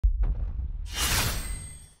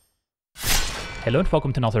Hello and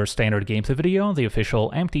welcome to another Standard Games video on the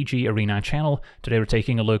official MTG Arena channel. Today we're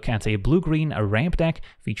taking a look at a blue-green ramp deck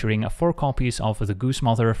featuring 4 copies of the Goose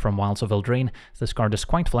Mother from Wilds of Eldraine. This card is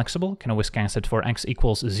quite flexible, can always cast it for X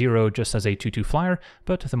equals 0 just as a 2/2 flyer,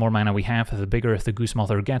 but the more mana we have, the bigger the Goose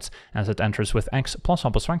Mother gets, as it enters with X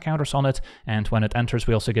 +1/+1 counters on it, and when it enters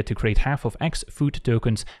we also get to create half of X food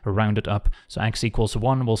tokens rounded up. So X equals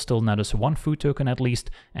 1 will still net us 1 food token at least,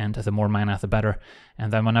 and the more mana the better.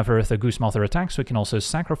 And then whenever the Goose Mother attacks, we can also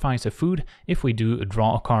sacrifice a food if we do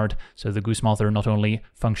draw a card. So the Goose Mother not only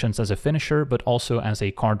functions as a finisher, but also as a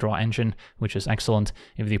card draw engine, which is excellent.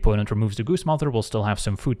 If the opponent removes the Goose Mother, we'll still have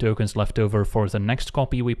some food tokens left over for the next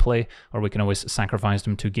copy we play, or we can always sacrifice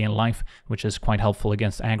them to gain life, which is quite helpful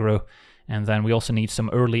against aggro. And then we also need some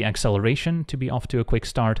early acceleration to be off to a quick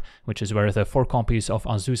start, which is where the 4 copies of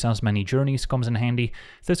Azusa's Many Journeys comes in handy.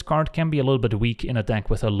 This card can be a little bit weak in a deck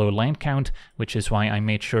with a low land count, which is why I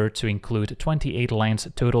made sure to include 28 lands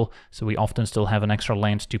total, so we often still have an extra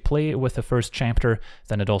land to play with the first chapter.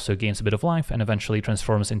 Then it also gains a bit of life and eventually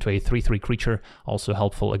transforms into a 3/3 creature, also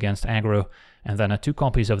helpful against aggro. And then 2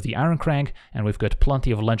 copies of the Iron Crag, and we've got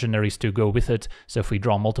plenty of legendaries to go with it, so if we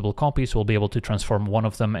draw multiple copies we'll be able to transform one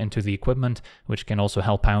of them into the equipment, which can also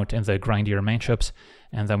help out in the grindier matchups.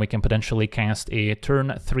 And then we can potentially cast a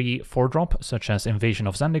turn 3 4-drop, such as Invasion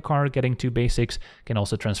of Zendikar, getting 2 basics, can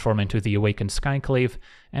also transform into the Awakened Skyclave,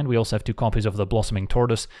 and we also have 2 copies of the Blossoming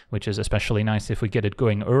Tortoise, which is especially nice if we get it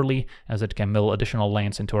going early, as it can mill additional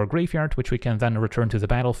lands into our graveyard, which we can then return to the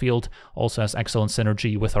battlefield. Also has excellent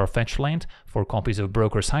synergy with our fetch land. 4 copies of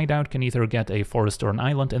Broker's Hideout can either get a forest or an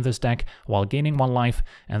island in this deck while gaining 1 life,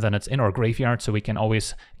 and then it's in our graveyard, so we can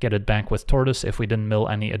always get it back with Tortoise if we didn't mill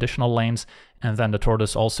any additional lands. And then the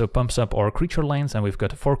Tortoise also pumps up our creature lands, and we've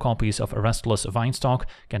got 4 copies of Restless Vinestalk,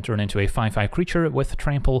 can turn into a 5/5 creature with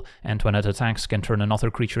trample, and when it attacks can turn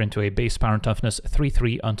another creature into a base power and toughness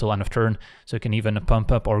 3/3 until end of turn. So it can even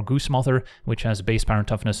pump up our Goose Mother, which has base power and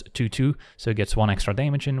toughness 2/2, so it gets 1 extra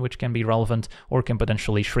damage in, which can be relevant, or can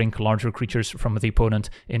potentially shrink larger creatures from the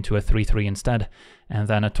opponent into a 3/3 instead. And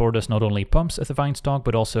then a Tortoise not only pumps the Vinestalk,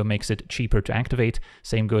 but also makes it cheaper to activate.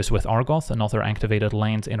 Same goes with Argoth, another activated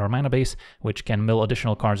land in our mana base, which can mill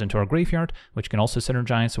additional cards into our graveyard, which can also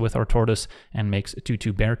synergize with our Tortoise and makes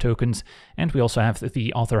 2/2 bear tokens. And we also have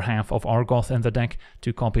the other half of Argoth in the deck,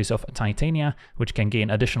 2 copies of Titania, which can gain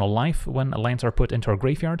additional life when lands are put into our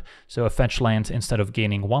graveyard. So a fetch land, instead of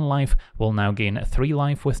gaining 1 life, will now gain 3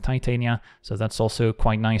 life with Titania, so that's also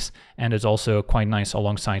quite nice. And it's also quite nice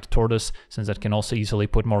alongside Tortoise, since it can also easily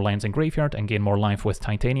put more lands in graveyard and gain more life with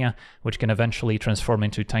Titania, which can eventually transform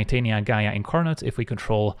into Titania Gaia Incarnate if we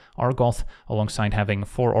control Argoth, alongside having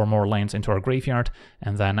 4 or more lands into our graveyard.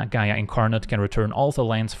 And then Gaia Incarnate can return all the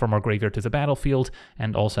lands from our graveyard to the battlefield,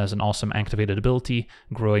 and also has an awesome activated ability,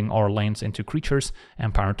 growing our lands into creatures,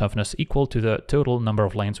 and power toughness equal to the total number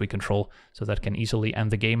of lands we control, so that can easily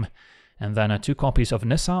end the game. And then 2 copies of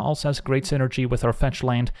Nissa also has great synergy with our fetch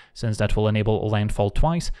land, since that will enable landfall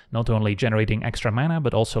twice, not only generating extra mana,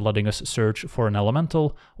 but also letting us search for an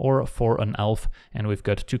elemental or for an elf. And we've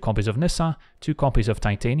got 2 copies of Nissa, 2 copies of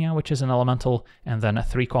Titania, which is an elemental, and then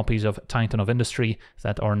 3 copies of Titan of Industry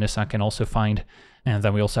that our Nissa can also find. And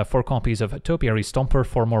then we also have 4 copies of Topiary Stomper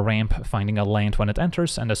for more ramp, finding a land when it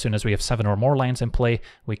enters, and as soon as we have 7 or more lands in play,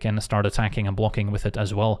 we can start attacking and blocking with it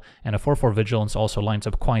as well. And a 4/4 Vigilance also lines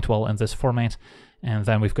up quite well in this format. And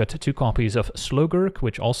then we've got 2 copies of Slogurk,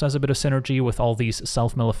 which also has a bit of synergy with all these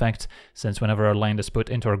self-mill effects, since whenever a land is put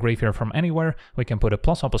into our graveyard from anywhere, we can put a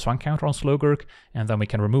 +1/+1 counter on Slogurk, and then we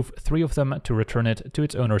can remove 3 of them to return it to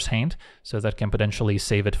its owner's hand, so that can potentially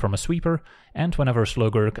save it from a sweeper. And whenever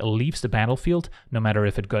Slogurk leaves the battlefield, no matter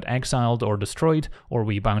if it got exiled or destroyed, or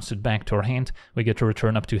we bounced it back to our hand, we get to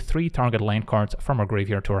return up to 3 target land cards from our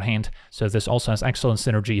graveyard to our hand. So this also has excellent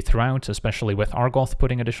synergy throughout, especially with Argoth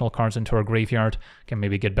putting additional cards into our graveyard. Can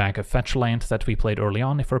maybe get back a fetch land that we played early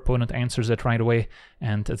on if our opponent answers it right away,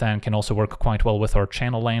 and then can also work quite well with our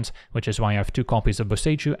channel lands, which is why I have 2 copies of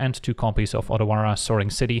Boseiju and 2 copies of Odawara Soaring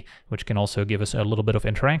City, which can also give us a little bit of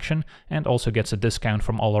interaction, and also gets a discount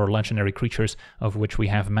from all our legendary creatures, of which we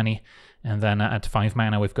have many. And then at 5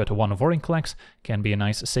 mana we've got 1 Vorinclex, can be a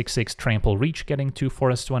nice 6/6 trample reach, getting 2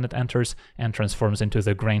 forests when it enters, and transforms into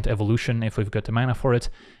the Grand Evolution if we've got the mana for it.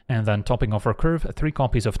 And then topping off our curve, 3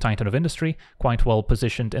 copies of Titan of Industry, quite well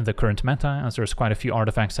positioned in the current meta, as there's quite a few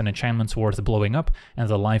artifacts and enchantments worth blowing up, and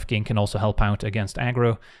the life gain can also help out against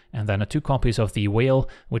aggro. And then 2 copies of the Whale,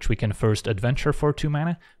 which we can first adventure for 2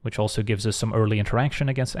 mana, which also gives us some early interaction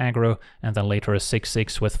against aggro, and then later a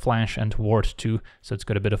 6/6 with Flash and Ward 2, so it's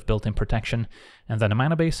got a bit of built-in protection protection. And then a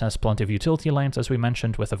mana base has plenty of utility lands, as we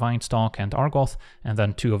mentioned, with a Vinestalk and Argoth, and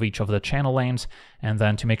then 2 of each of the channel lands. And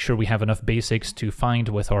then to make sure we have enough basics to find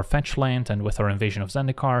with our fetch land and with our Invasion of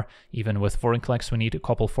Zendikar, even with Vorinclex we need a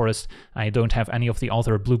couple forests. I don't have any of the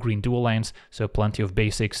other blue-green dual lands, so plenty of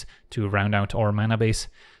basics to round out our mana base.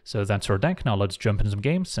 So that's our deck. Now let's jump into some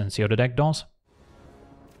games and see how the deck does.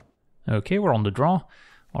 Okay, we're on the draw.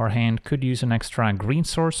 Our hand could use an extra green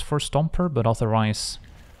source for Stomper, but otherwise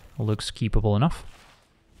looks keepable enough.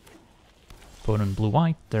 Opponent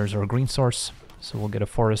blue-white, there's our green source. So we'll get a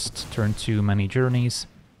forest, turn 2 Many Journeys,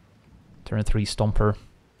 turn 3 Stomper.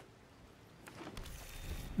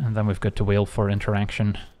 And then we've got to whale for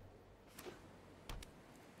interaction.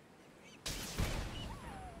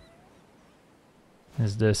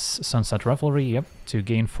 Is this Sunset Revelry? Yep, to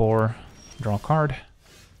gain 4, draw a card.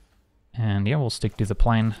 And yeah, we'll stick to the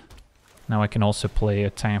plan. Now I can also play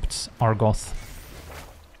a tapped Argoth.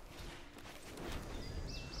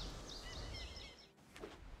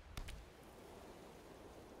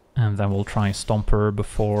 And then we'll try Stomper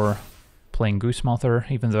before playing Goose Mother,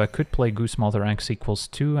 even though I could play Goose Mother X equals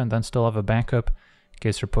 2 and then still have a backup in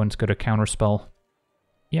case your opponent's got a counterspell.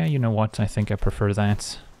 Yeah, you know what, I think I prefer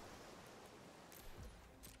that.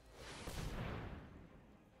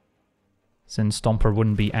 Since Stomper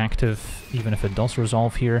wouldn't be active, even if it does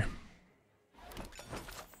resolve here.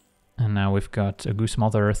 And now we've got a Goose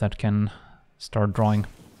Mother that can start drawing.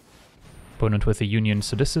 Opponent with a Union,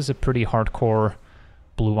 so this is a pretty hardcore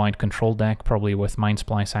blue-white control deck, probably with Mind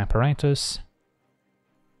Splice Apparatus.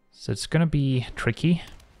 So it's gonna be tricky.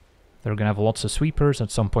 They're gonna have lots of sweepers,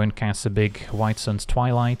 at some point cast a big White Sun's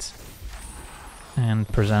Twilight, and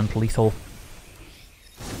present lethal.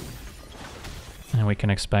 And we can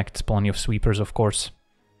expect plenty of sweepers, of course.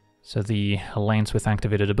 So the lands with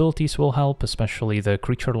activated abilities will help, especially the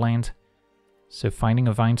creature land. So finding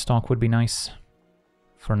a Vinestalk would be nice.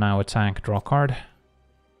 For now, attack, draw card.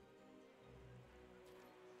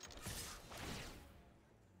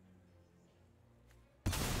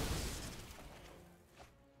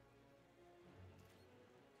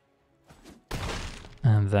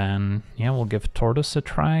 And then, yeah, we'll give Tortoise a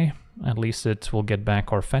try. At least it will get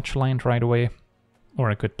back our fetch land right away. Or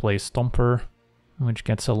I could play Stomper, which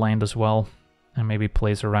gets a land as well, and maybe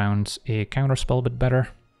plays around a counterspell a bit better.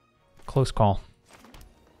 Close call.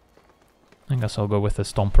 I guess I'll go with the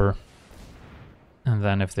Stomper. And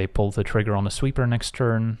then if they pull the trigger on a sweeper next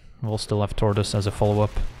turn, we'll still have Tortoise as a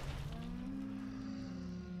follow-up.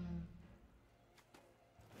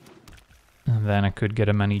 And then I could get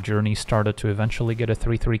a Many Journey started to eventually get a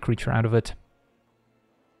 3/3 creature out of it.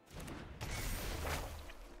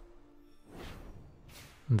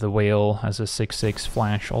 The Whale has a 6/6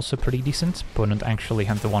 flash, also pretty decent. Opponent actually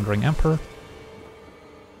had the Wandering Emperor.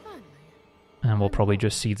 And we'll probably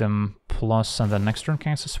just see them plus and then next turn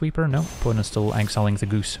cast a sweeper. No, opponent's still exiling the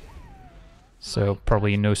Goose. So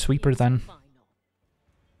probably no sweeper then.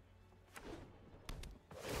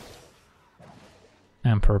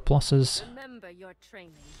 Emperor pluses.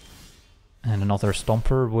 And another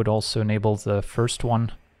Stomper would also enable the first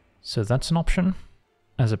one. So that's an option.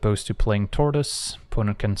 As opposed to playing Tortoise,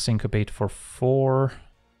 opponent can syncopate for 4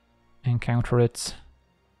 and counter it.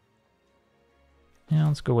 Yeah,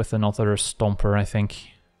 let's go with another Stomper, I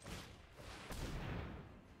think.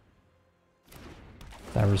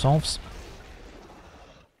 That resolves.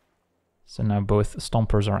 So now both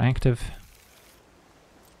Stompers are active.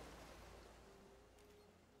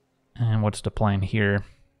 And what's the plan here?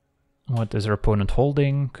 What is our opponent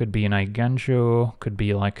holding? Could be an Eiganjo, could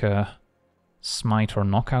be like a Smite or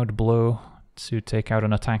Knockout Blow to take out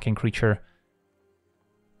an attacking creature.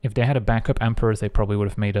 If they had a backup Emperor, they probably would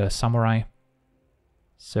have made a Samurai.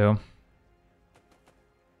 So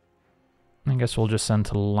I guess we'll just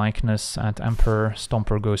send Likeness at Emperor,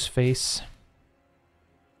 Stomper goes face.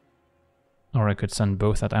 Or I could send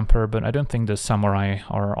both at Emperor, but I don't think the Samurai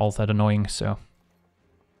are all that annoying, so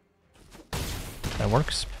that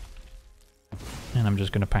works. And I'm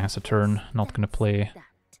just gonna pass a turn, not gonna play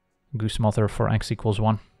Goose Mother for X equals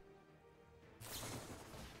 1.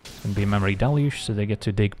 It's gonna be a Memory Deluge, so they get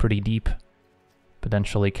to dig pretty deep.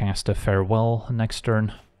 Potentially cast a Farewell next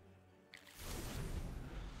turn.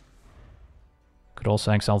 Could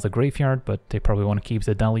also exile the graveyard, but they probably want to keep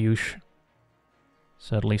the Deluge.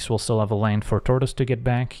 So at least we'll still have a land for Tortoise to get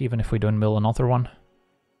back, even if we don't mill another one.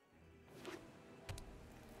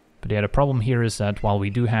 But yeah, the problem here is that while we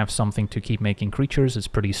do have something to keep making creatures, it's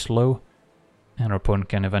pretty slow. And our opponent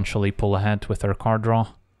can eventually pull ahead with their card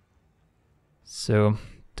draw. So,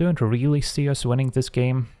 don't really see us winning this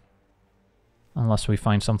game. Unless we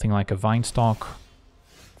find something like a Vinestalk.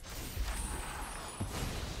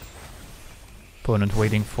 Opponent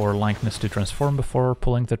waiting for likeness to transform before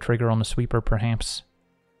pulling the trigger on the sweeper, perhaps.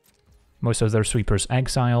 Most of their sweepers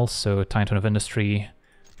exile, so Titan of Industry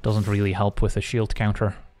doesn't really help with the shield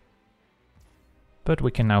counter. But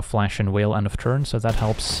we can now flash and whale end of turn, so that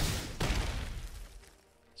helps.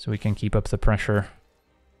 So we can keep up the pressure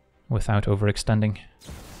without overextending.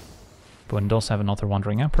 Opponent does have another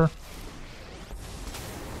Wandering Emperor.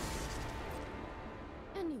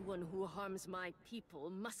 Anyone who harms my people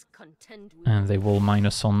must contend with. And they will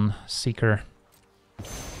minus on Seeker.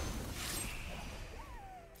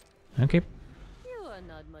 Okay. You are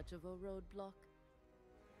not much of a roadblock.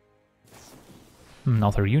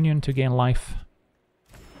 Another Union to gain life.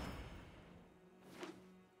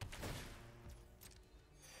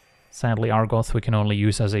 Sadly, Argoth we can only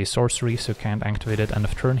use as a sorcery, so can't activate it end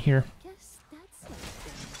of turn here.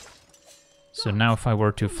 So now if I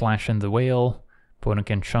were to flash in the whale, opponent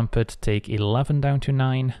can chump it, take 11 down to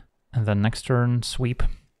 9, and then next turn sweep.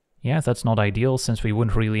 Yeah, that's not ideal, since we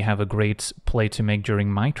wouldn't really have a great play to make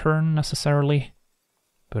during my turn, necessarily.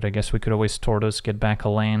 But I guess we could always Tortoise, get back a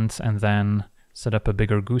land, and then set up a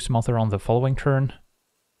bigger Goose Mother on the following turn.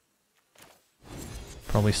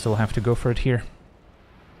 Probably still have to go for it here.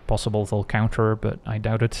 Possible they'll counter, but I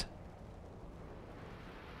doubt it.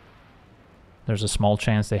 There's a small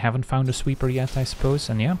chance they haven't found a sweeper yet, I suppose,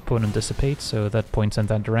 and yeah, opponent dissipates, so that points in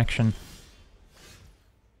that direction.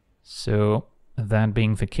 So, that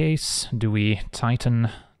being the case, do we Titan,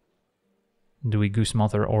 do we Goose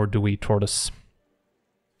Mother, or do we Tortoise?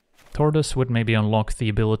 Tortoise would maybe unlock the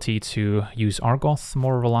ability to use Argoth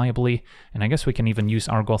more reliably, and I guess we can even use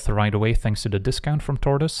Argoth right away thanks to the discount from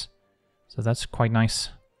Tortoise. So that's quite nice.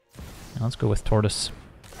 Now let's go with Tortoise.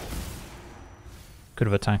 Could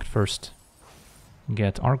have attacked first.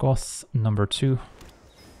 Get Argoth, number 2.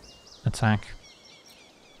 Attack.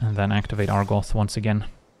 And then activate Argoth once again.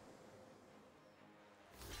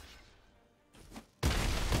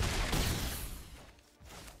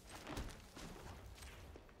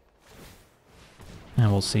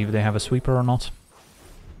 And we'll see if they have a sweeper or not.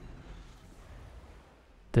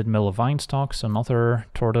 Did mill a Vinestalk, so another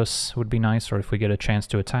Tortoise would be nice, or if we get a chance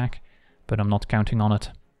to attack, but I'm not counting on it.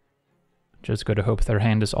 Just gotta hope their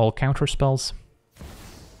hand is all counter spells.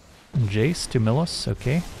 Jace to mill us,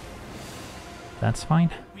 okay. That's fine.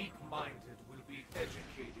 Weak-minded will be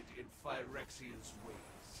educated in Phyrexia's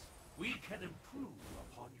ways. We can improve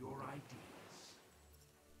upon your ideas.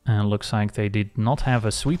 And looks like they did not have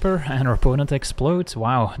a sweeper, and our opponent explodes.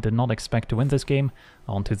 Wow, did not expect to win this game.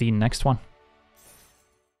 On to the next one.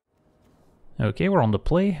 Okay, we're on the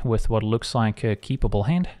play with what looks like a keepable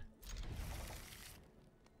hand.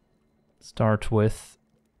 Start with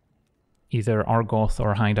either Argoth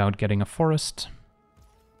or Hideout getting a forest.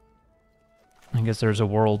 I guess there's a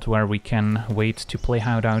world where we can wait to play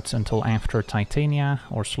Hideout until after Titania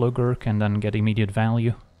or Slogurk and then get immediate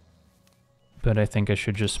value. But I think I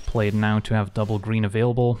should just play it now to have double green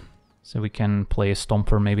available, so we can play a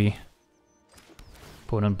Stomper maybe.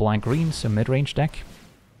 Opponent black-green, so mid-range deck.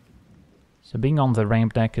 So being on the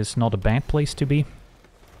ramp deck is not a bad place to be.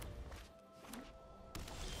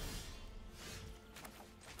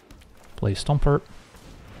 Play Stomper.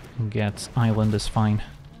 Get Island is fine.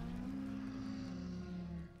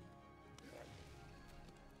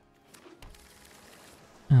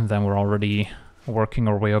 And then we're already working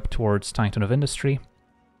our way up towards Titan of Industry.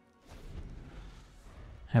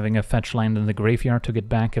 Having a fetch land in the graveyard to get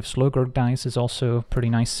back if Slogurk dies is also pretty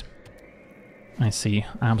nice. I see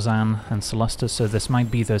Abzan and Celestus, so this might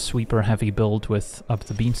be the sweeper heavy build with up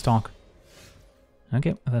the Beanstalk.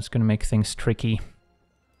 Okay, that's gonna make things tricky.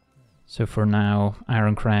 So for now,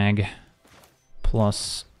 Ironcrag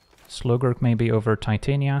plus Slogurk maybe over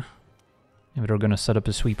Titania. If they're gonna set up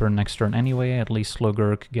a sweeper next turn anyway, at least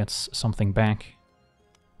Slogurk gets something back.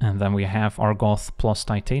 And then we have Argoth plus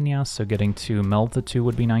Titania, so getting to meld the two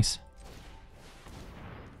would be nice.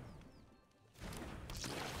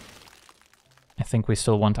 I think we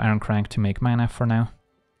still want Ironcrag to make mana for now.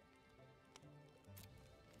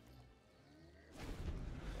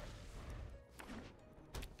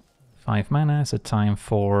 Five mana, is it time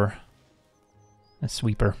for a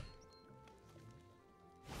sweeper?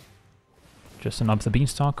 Just an up the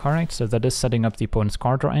Beanstalk, alright, so that is setting up the opponent's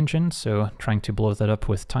card draw engine, so trying to blow that up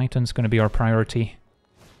with Titan's gonna be our priority.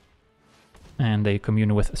 And a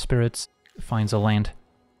Commune with Spirits finds a land.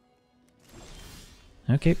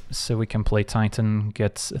 Okay, so we can play Titan,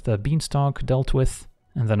 get the Beanstalk dealt with,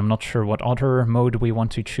 and then I'm not sure what other mode we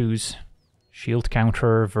want to choose. Shield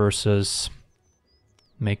counter versus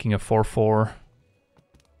making a 4/4.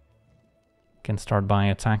 Can start by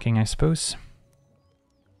attacking, I suppose.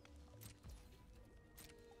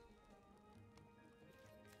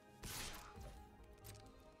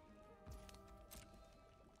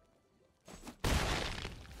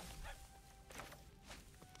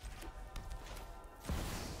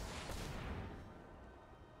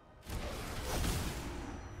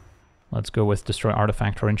 Let's go with Destroy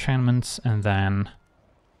Artifact or Enchantments, and then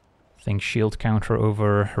I think Shield counter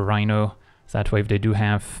over Rhino. That way if they do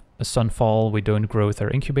have a Sunfall, we don't grow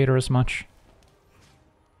their Incubator as much.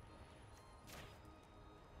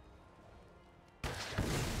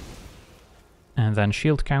 And then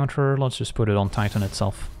Shield counter, let's just put it on Titan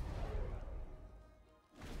itself.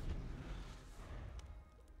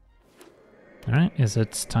 Alright, is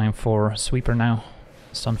it time for Sweeper now?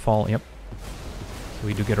 Sunfall, yep. So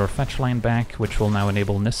we do get our fetch line back, which will now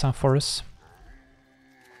enable Nissa for us.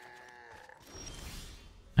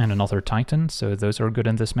 And another Titan, so those are good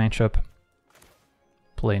in this matchup.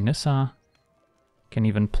 Play Nissa. Can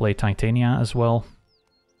even play Titania as well.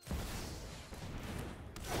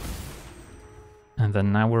 And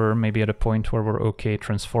then now we're maybe at a point where we're okay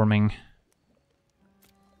transforming.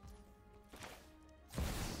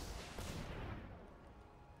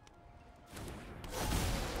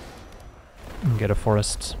 And get a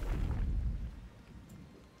forest.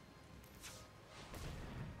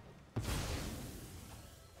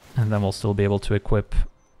 And then we'll still be able to equip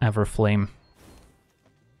Everflame.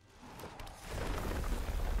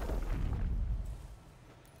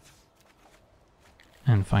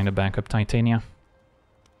 And find a backup Titania.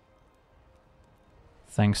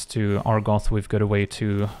 Thanks to Argoth, we've got a way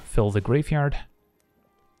to fill the graveyard.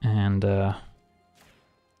 And I'll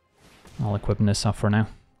equip Nissa for now.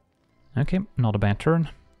 Okay, not a bad turn.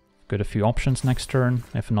 Got a few options next turn.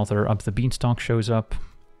 If another Up the Beanstalk shows up,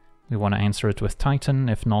 we want to answer it with Titan.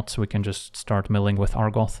 If not, we can just start milling with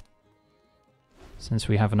Argoth, since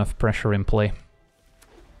we have enough pressure in play.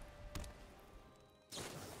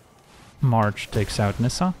 March takes out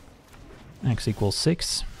Nissa. X equals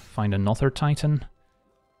 6. Find another Titan.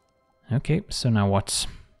 Okay, so now what?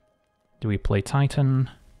 Do we play Titan?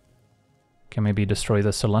 Can maybe destroy the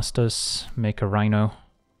Celestus, make a Rhino.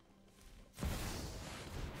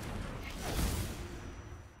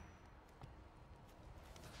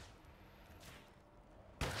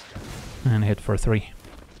 And hit for 3.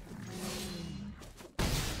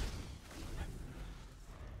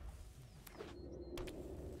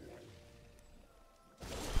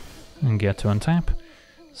 And get to untap.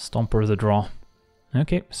 Stomper the draw.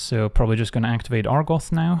 Okay, so probably just gonna activate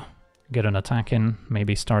Argoth now. Get an attack in,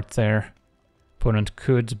 maybe start there. Opponent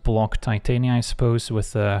could block Titania, I suppose,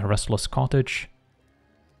 with a Restless Cottage.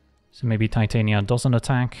 So maybe Titania doesn't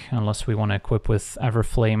attack, unless we want to equip with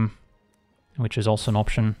Everflame, which is also an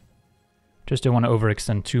option. Just don't want to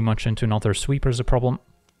overextend too much into another Sweeper is a problem.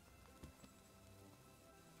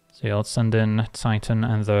 So yeah, let's send in Titan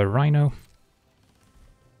and the Rhino.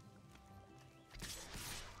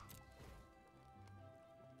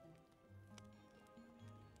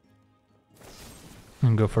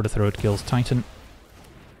 And go for the Throat Kills Titan.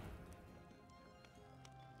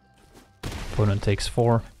 Opponent takes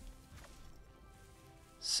 4.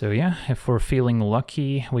 So yeah, if we're feeling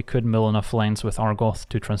lucky, we could mill enough lands with Argoth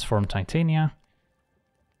to transform Titania.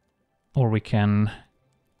 Or we can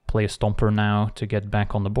play a Stomper now to get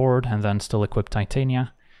back on the board and then still equip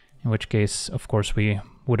Titania. In which case, of course, we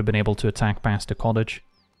would have been able to attack past the Cottage.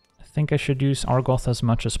 I think I should use Argoth as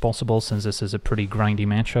much as possible, since this is a pretty grindy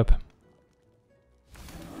matchup.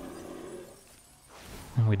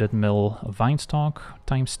 And we did mill a Vinestalk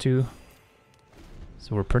 ×2.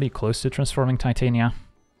 So we're pretty close to transforming Titania.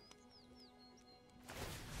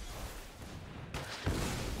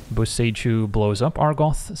 Boseiju blows up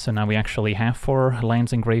Argoth, so now we actually have 4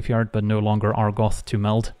 lands in graveyard, but no longer Argoth to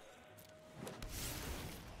meld.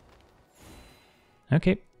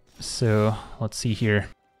 Okay, so let's see here.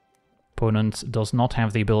 Opponent does not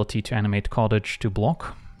have the ability to animate Cottage to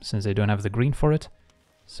block, since they don't have the green for it.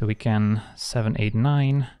 So we can 7, 8,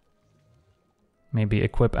 9. Maybe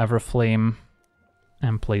equip Everflame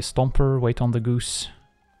and play Stomper, wait on the Goose.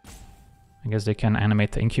 I guess they can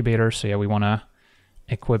animate the Incubator, so yeah, we want to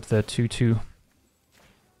equip the 2/2.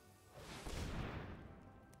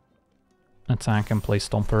 Attack and play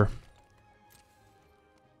Stomper.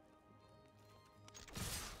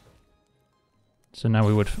 So now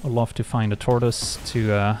we would love to find a Tortoise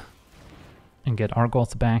to and get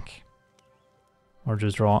Argoth back. Or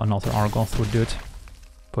just draw another Argoth would do it.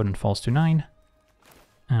 Opponent falls to 9.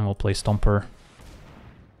 And we'll play Stomper.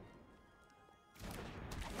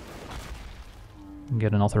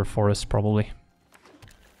 Get another Forest probably.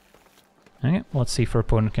 Okay, let's see if our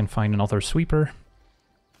opponent can find another Sweeper.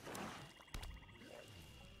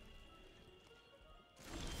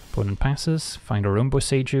 Opponent passes, find our own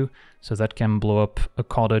Boseiju, so that can blow up a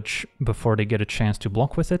Cottage before they get a chance to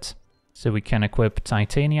block with it. So we can equip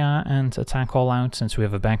Titania and attack all out, since we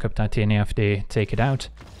have a backup Titania if they take it out.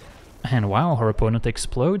 And wow, our opponent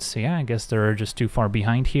explodes. Yeah, I guess they're just too far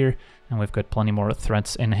behind here. And we've got plenty more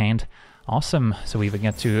threats in hand. Awesome, so we even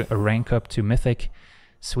get to rank up to Mythic.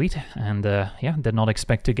 Sweet, and yeah, did not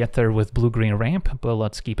expect to get there with blue-green ramp, but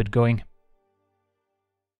let's keep it going.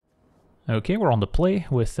 Okay, we're on the play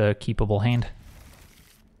with a keepable hand.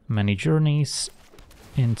 Many journeys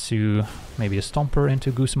into maybe a Stomper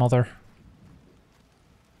into Goose Mother.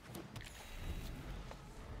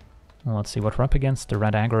 Well, let's see what we're up against, the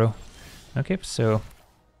red aggro. Okay, so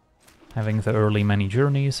having the early many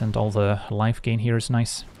journeys and all the life gain here is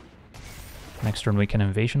nice. Next turn we can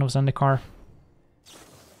Invasion of Zendikar.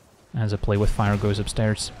 As a play with fire goes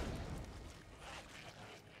upstairs.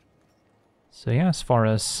 So yeah, as far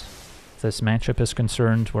as this matchup is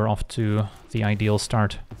concerned, we're off to the ideal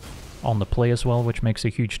start on the play as well, which makes a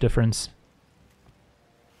huge difference.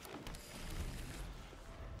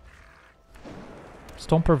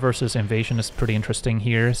 Stomper versus Invasion is pretty interesting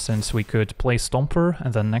here, since we could play Stomper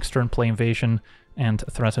and then next turn play Invasion and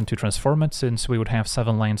threaten to transform it, since we would have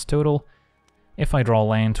 7 lands total. If I draw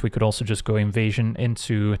land, we could also just go Invasion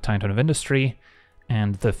into Titan of Industry,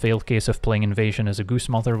 and the failed case of playing Invasion is a Goose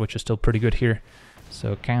Mother, which is still pretty good here,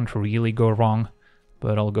 so can't really go wrong,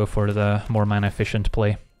 but I'll go for the more mana efficient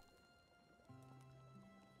play.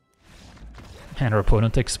 And our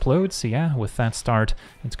opponent explodes, yeah, with that start,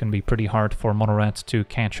 it's going to be pretty hard for Monorat to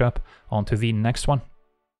catch up onto the next one.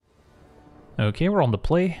 Okay, we're on the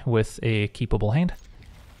play with a keepable hand.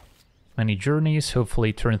 Many journeys,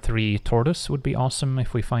 hopefully turn 3 Tortoise would be awesome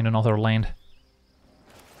if we find another land.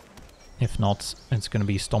 If not, it's going to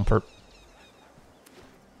be Stomper.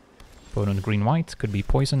 Opponent green-white, could be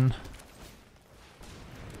Poison.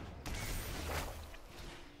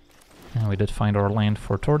 And we did find our land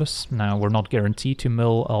for Tortoise. Now, we're not guaranteed to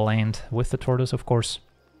mill a land with the Tortoise, of course.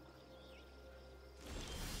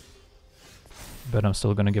 But I'm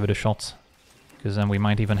still going to give it a shot, because then we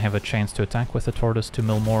might even have a chance to attack with the Tortoise to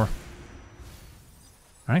mill more.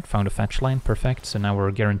 Alright, found a fetch land, perfect. So now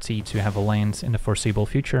we're guaranteed to have a land in the foreseeable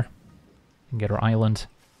future. And get our island.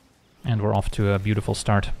 And we're off to a beautiful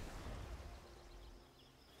start.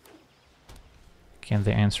 Can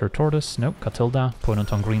they answer Tortoise? Nope, Catilda,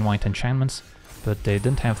 opponent on green-white enchantments, but they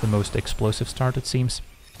didn't have the most explosive start, it seems.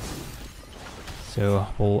 So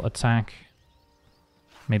we'll attack,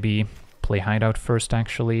 maybe play Hideout first,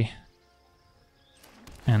 actually,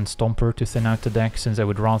 and Stomper to thin out the deck, since I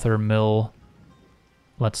would rather mill,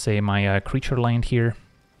 let's say, my creature land here.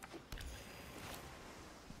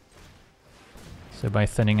 So by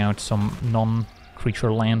thinning out some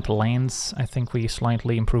non-creature lands, I think we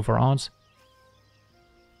slightly improve our odds.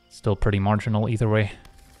 Still pretty marginal either way.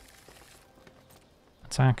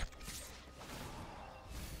 Attack.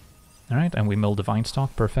 Alright, and we mill Divine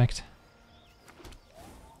Stock, perfect.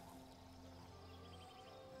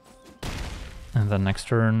 And then next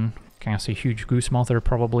turn, cast a huge Goose Mother,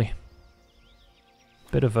 probably.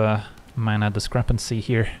 Bit of a mana discrepancy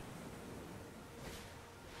here.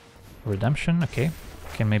 Redemption, okay.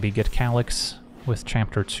 Can maybe get Calyx with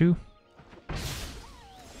Chapter 2.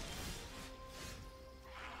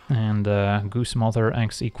 And Goose Mother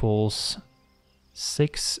X equals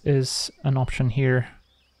 6 is an option here,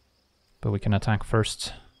 but we can attack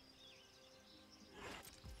first.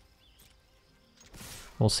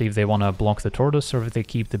 We'll see if they want to block the Tortoise or if they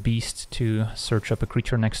keep the Beast to search up a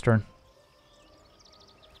creature next turn.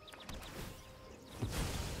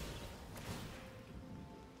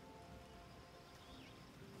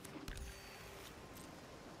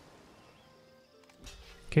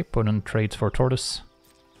 Okay, opponent trades for Tortoise.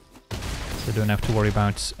 So don't have to worry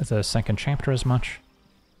about the second chapter as much.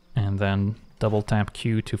 And then double tap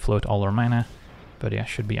Q to float all our mana. But yeah,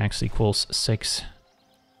 should be X equals 6.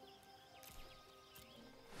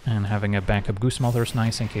 And having a backup Goose Mother is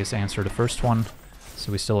nice in case I answer the first one.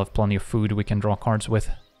 So we still have plenty of food we can draw cards with.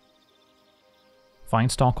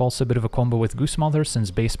 Vinestalk also a bit of a combo with Goose Mother, since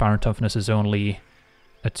base power and toughness is only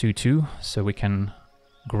a 2-2. So we can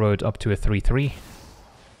grow it up to a 3-3.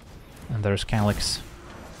 And there's Calyx.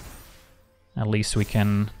 At least we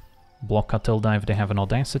can block Catilda if they have an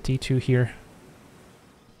Audacity to here.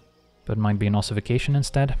 But might be an Ossification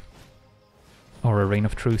instead. Or a Reign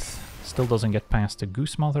of Truth. Still doesn't get past a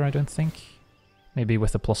Goose Mother, I don't think. Maybe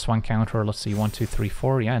with a +1 counter, let's see, 1, 2, 3,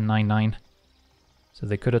 4, yeah, 9, 9. So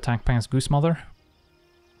they could attack past Goose Mother.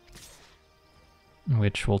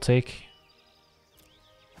 Which we'll take.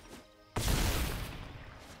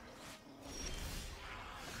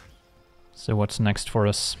 So what's next for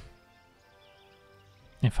us?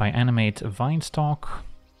 If I animate Vinestalk,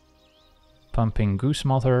 pumping Goose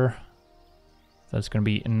Mother, that's going to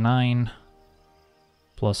be 9,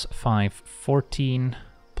 plus 5, 14,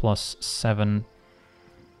 plus 7,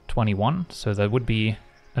 21. So that would be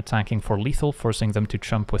attacking for lethal, forcing them to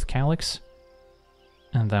chump with Calyx.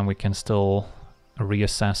 And then we can still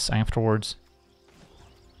reassess afterwards.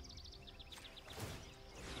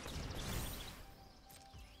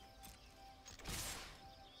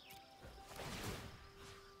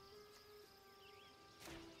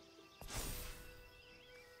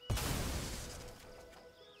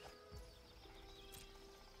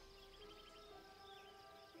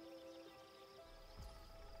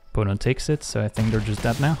 Opponent takes it, so I think they're just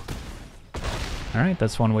dead now. Alright,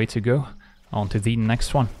 that's one way to go. On to the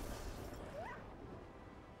next one.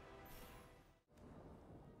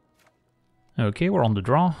 Okay, we're on the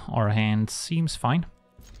draw. Our hand seems fine.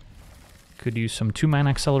 Could use some 2-mana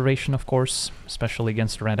acceleration, of course, especially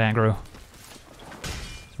against red aggro.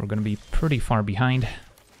 So we're gonna be pretty far behind.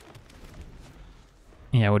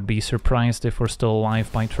 Yeah, I would be surprised if we're still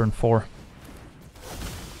alive by turn 4.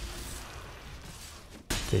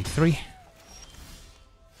 Take 3.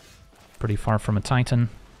 Pretty far from a Titan.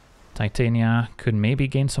 Titania could maybe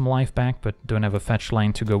gain some life back, but don't have a fetch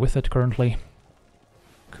line to go with it currently.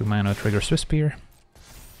 Kumano trigger Swiss Spear.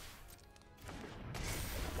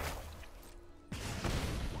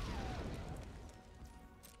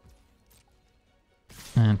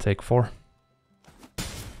 And take 4.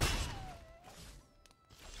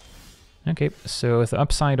 Okay, so the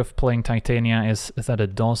upside of playing Titania is that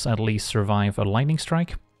it does at least survive a lightning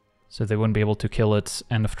strike. So they wouldn't be able to kill it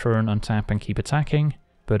end of turn, untap and keep attacking.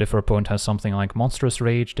 But if our opponent has something like Monstrous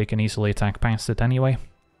Rage, they can easily attack past it anyway.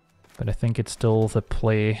 But I think it's still the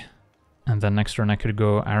play. And then next turn I could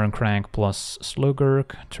go Ironcrag plus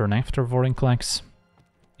Slogurk, turn after Vorinclex.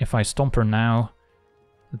 If I stomp her now,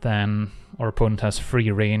 then our opponent has free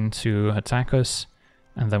reign to attack us,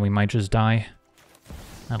 and then we might just die.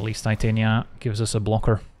 At least Titania gives us a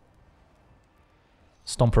blocker.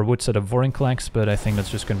 Stomper would set up Vorinclex, but I think that's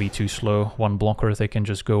just going to be too slow. One blocker, they can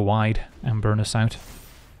just go wide and burn us out.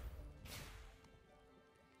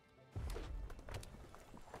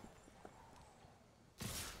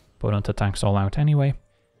 Opponent attacks all out anyway.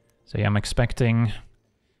 So yeah, I'm expecting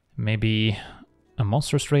maybe a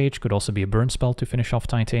Monstrous Rage, could also be a burn spell to finish off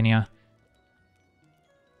Titania.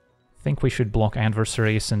 I think we should block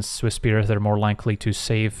Adversary, since Swiss Spear they're more likely to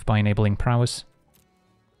save by enabling Prowess.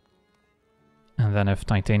 And then if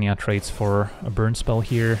Titania trades for a burn spell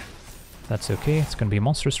here, that's okay. It's going to be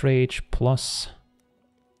Monstrous Rage plus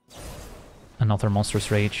another Monstrous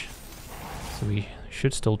Rage. So we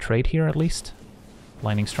should still trade here at least.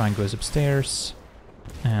 Lightning Strike goes upstairs,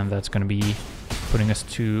 and that's going to be putting us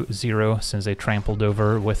to 0 since they trampled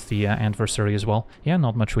over with the Adversary as well. Yeah,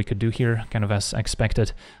 not much we could do here, kind of as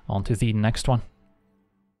expected. On to the next one.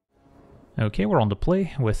 Okay, we're on the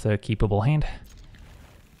play with a keepable hand.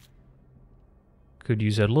 Could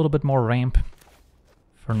use a little bit more ramp.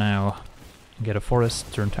 For now, get a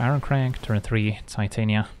Forest, turn to Ironcrag, turn 3,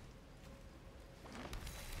 Titania.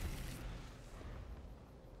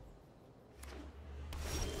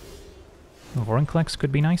 Vorinclex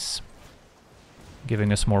could be nice,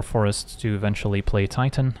 giving us more forests to eventually play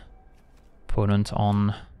Titan. Opponent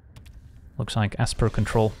on, looks like Esper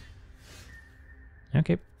control.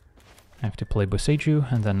 Okay, I have to play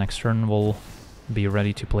Boseiju, and then next turn we'll be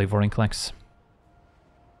ready to play Vorinclex.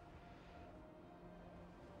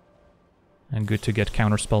 And good to get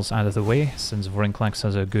counterspells out of the way, since Vorinclex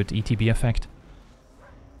has a good ETB effect.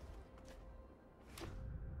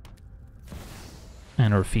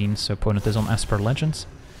 And our Fiends, so opponent is on Esper Legends.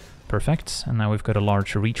 Perfect, and now we've got a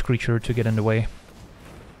large reach creature to get in the way.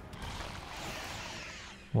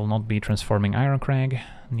 Will not be transforming Ironcrag,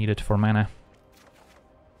 needed for mana.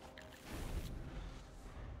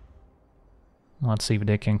 Let's see if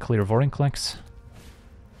they can clear Vorinclex.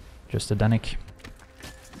 Just a Danik.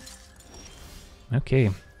 Okay.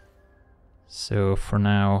 So for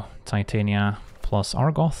now, Titania plus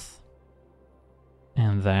Argoth.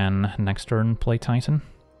 And then next turn, play Titan.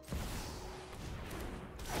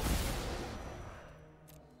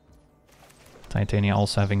 Titania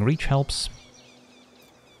also having reach helps.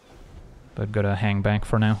 But gotta hang back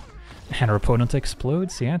for now. And our opponent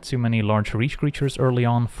explodes. Yeah, too many large reach creatures early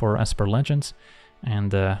on for Esper Legends.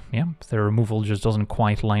 And yeah, their removal just doesn't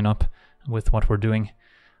quite line up with what we're doing.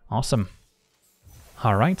 Awesome.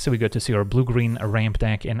 Alright, so we got to see our blue-green ramp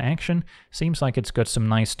deck in action. Seems like it's got some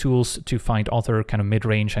nice tools to fight other kind of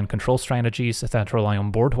mid-range and control strategies that rely on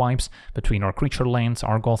board wipes between our creature lands,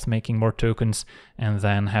 Argoth making more tokens, and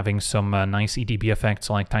then having some nice EDB effects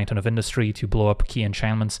like Titan of Industry to blow up key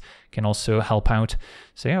enchantments can also help out.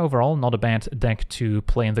 So yeah, overall, not a bad deck to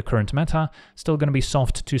play in the current meta. Still going to be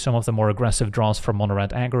soft to some of the more aggressive draws from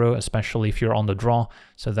mono-red aggro, especially if you're on the draw,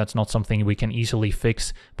 so that's not something we can easily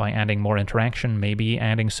fix by adding more interaction. Maybe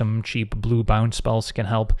adding some cheap blue bounce spells can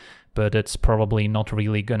help, but it's probably not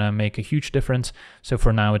really gonna make a huge difference. So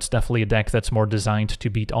for now, it's definitely a deck that's more designed to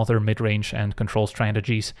beat other mid-range and control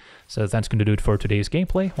strategies. So that's gonna do it for today's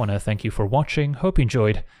gameplay. Wanna thank you for watching, hope you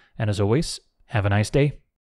enjoyed, and as always, have a nice day.